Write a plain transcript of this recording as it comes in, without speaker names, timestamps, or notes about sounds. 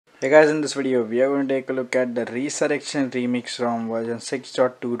Hey guys, in this video we are going to take a look at the Resurrection remix from version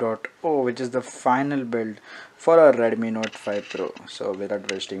 6.2.0, which is the final build for our Redmi Note 5 Pro. So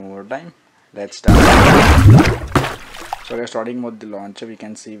without wasting more time, let's start. So we are starting with the launcher. We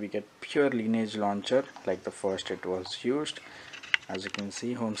can see we get pure Lineage launcher like the first it was used. As you can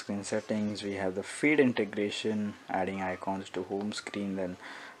see, home screen settings, we have the feed integration, adding icons to home screen, then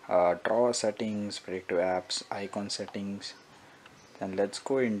drawer settings, predictive apps, icon settings. And let's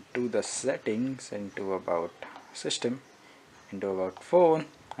go into the settings, into about system, into about phone,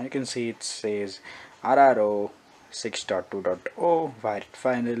 and you can see it says RRO 6.2.0 wired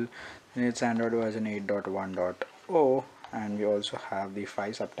final, and it's Android version 8.1.0, and we also have the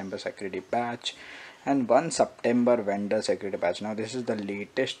 5 September security patch and 1 September vendor security patch. Now this is the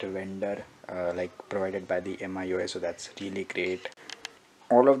latest vendor provided by the MIUI, so that's really great.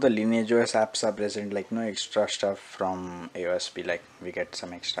 All of the Lineage OS apps are present, like no extra stuff from AOSP, like we get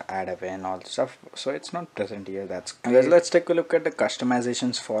some extra add away and all stuff, so it's not present here. That's great. Let's take a look at the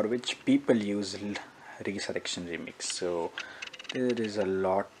customizations for which people use Resurrection remix. So there is a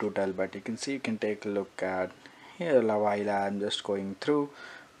lot to tell, but you can see, you can take a look at here while I'm just going through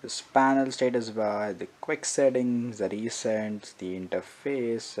this panel: status bar, the quick settings, the recents, the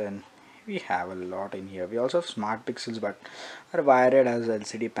interface, and we have a lot in here. We also have smart pixels, but are wired as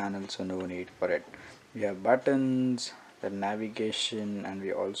LCD panels, so no need for it. We have buttons, the navigation, and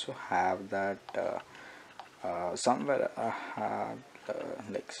we also have that somewhere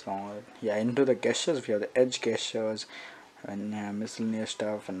into the gestures we have the edge gestures and miscellaneous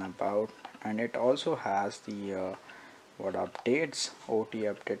stuff and about, and it also has the what updates, OT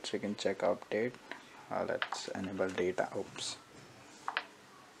updates. We can check update. Let's enable data. Oops,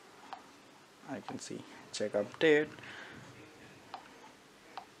 I can see check update.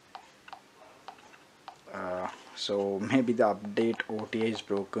 So maybe the update OTA is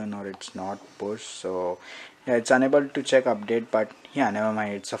broken or it's not pushed, so yeah, it's unable to check update, but yeah, never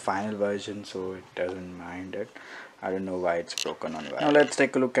mind, it's a final version, so it doesn't mind it. I don't know why it's broken on why. Now let's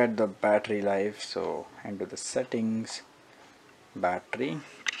take a look at the battery life. So into the settings, battery,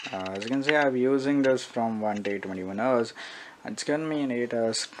 as you can see, I'm using this from 1 day 21 hours. It's given me an 8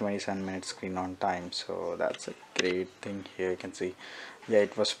 hours 27 minutes screen on time, so that's a great thing. Here you can see, yeah,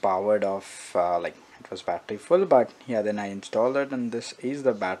 it was powered off, it was battery full, but yeah, then I installed it, and this is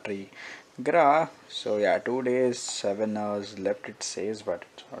the battery graph. So yeah, 2 days 7 hours left it says, but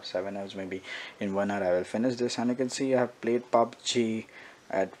it's not 7 hours, maybe in 1 hour I will finish this. And you can see I have played PUBG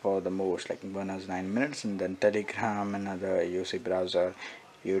at for the most, like 1 hour 9 minutes, and then Telegram, another UC browser,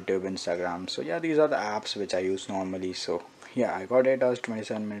 YouTube, Instagram. So yeah, these are the apps which I use normally. So yeah, I got 8 hours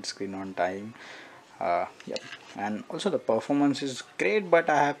 27 minutes screen on time. Yeah, and also the performance is great, but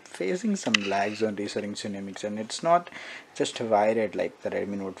I have facing some lags on Resurrection remix, and it's not just wired like the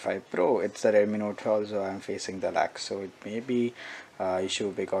Redmi Note 5 Pro, it's the Redmi Note 5 also I'm facing the lag. So it may be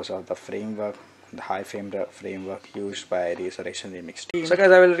issue because of the framework, the high framework used by Resurrection remix team. So guys,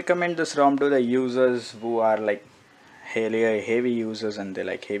 I will recommend this ROM to the users who are like heavy users and they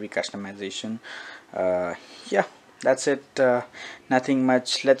like heavy customization. Yeah, that's it. Nothing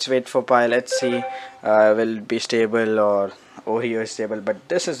much. Let's wait for Pi. Let's see will it be stable or Oreo is stable, but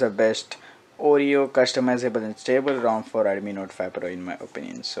this is the best Oreo customizable and stable ROM for Redmi Note 5 Pro in my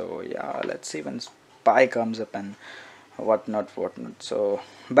opinion. So yeah, let's see when Pi comes up and whatnot. So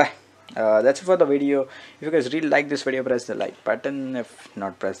bye. That's it for the video. If you guys really like this video, press the like button. If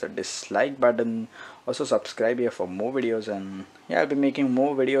not, press the dislike button. Also subscribe here for more videos, and yeah, I'll be making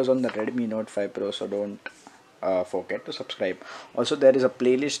more videos on the Redmi Note 5 Pro, so don't forget to subscribe. Also there is a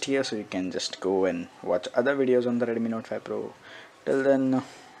playlist here, so you can just go and watch other videos on the Redmi Note 5 Pro. Till then,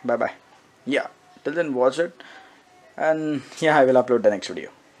 bye bye. Yeah, till then watch it, and yeah, I will upload the next video.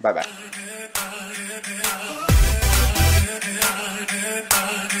 Bye bye.